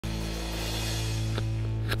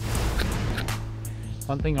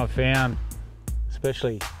One thing I found,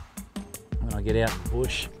 especially when I get out in the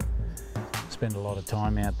bush, spend a lot of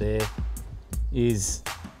time out there, is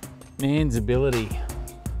man's ability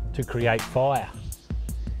to create fire.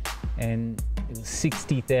 And it was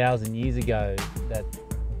 60,000 years ago that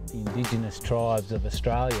the indigenous tribes of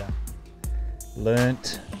Australia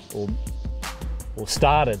learnt or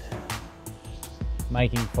started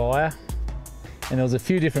making fire. And there was a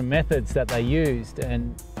few different methods that they used,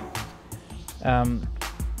 and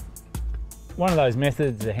one of those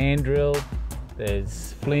methods, the hand drill,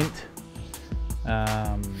 there's flint,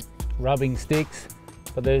 rubbing sticks,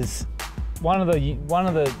 but there's one of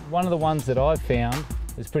the ones that I've found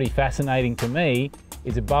is pretty fascinating to me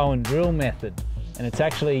is a bow and drill method, and it's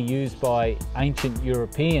actually used by ancient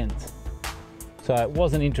Europeans. So it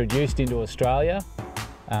wasn't introduced into Australia.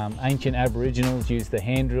 Ancient Aboriginals used the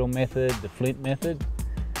hand drill method, the flint method,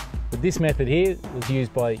 but this method here was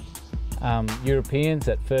used by Europeans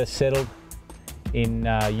that first settled in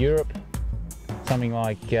Europe, something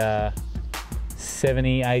like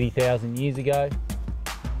 70, 80,000 years ago.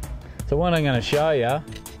 So what I'm going to show you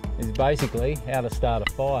is basically how to start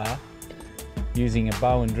a fire using a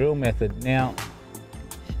bow and drill method. Now,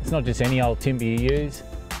 it's not just any old timber you use,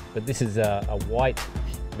 but this is a white,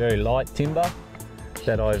 very light timber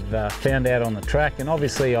that I've found out on the track, and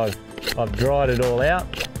obviously I've dried it all out.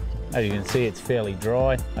 As you can see, it's fairly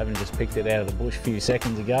dry. I haven't just picked it out of the bush a few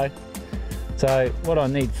seconds ago. So what I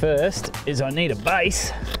need first is I need a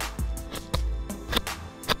base.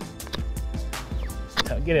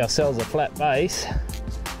 So get ourselves a flat base.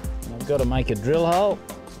 And I've got to make a drill hole.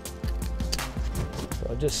 So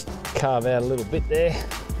I'll just carve out a little bit there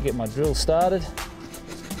to get my drill started.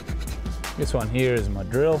 This one here is my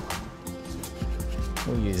drill.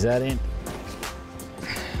 We'll use that in.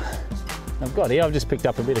 I've just picked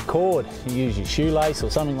up a bit of cord. You use your shoelace or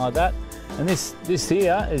something like that. And this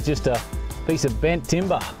here is just a piece of bent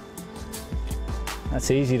timber. That's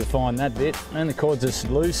easy to find, that bit. And the cord's just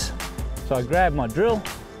loose. So I grab my drill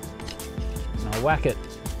and I whack it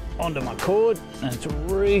onto my cord, and it's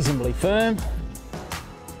reasonably firm.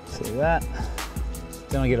 See that?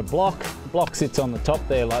 Then I get a block. The block sits on the top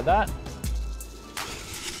there like that.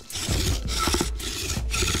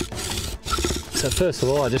 So first of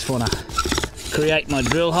all, I just want to create my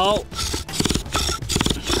drill hole.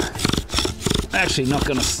 Actually not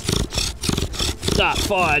going to start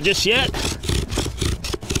fire just yet.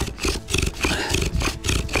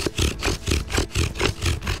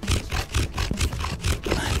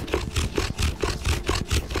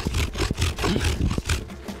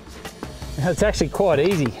 Now, it's actually quite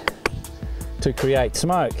easy to create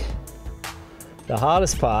smoke. The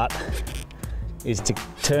hardest part is to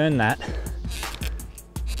turn that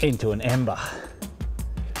into an ember.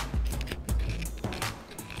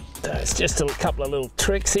 So it's just a couple of little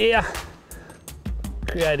tricks here,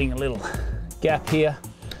 creating a little gap here,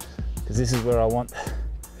 because this is where I want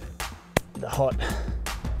the hot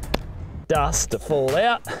dust to fall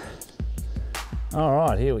out. All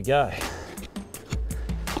right, here we go.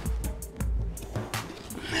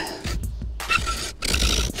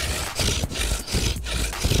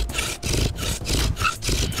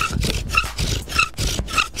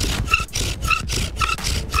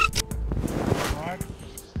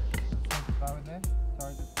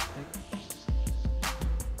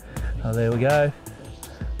 Oh, there we go.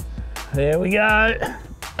 There we go.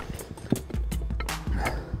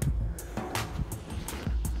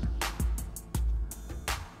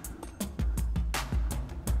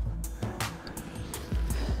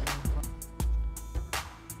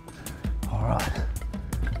 All right,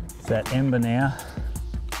 it's that ember now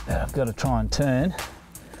that I've got to try and turn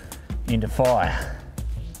into fire.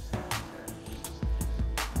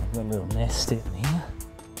 I've got a little nest in here.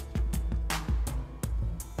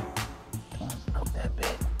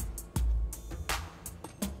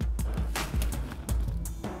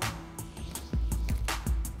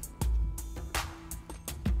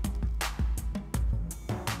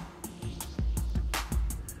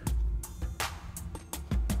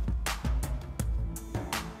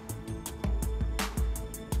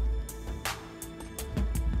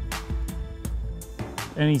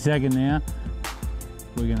 Any second now,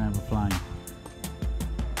 we're going to have a flame.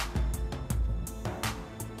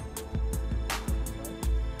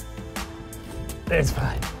 There's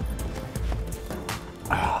flame.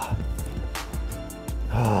 Oh.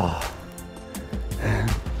 Oh.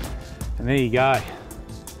 And there you go.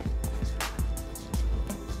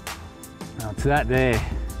 Now it's that there.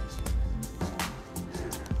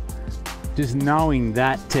 Just knowing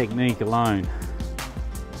that technique alone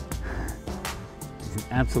is an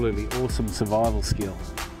absolutely awesome survival skill.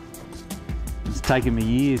 It's taken me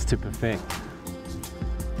years to perfect.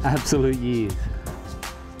 Absolute years.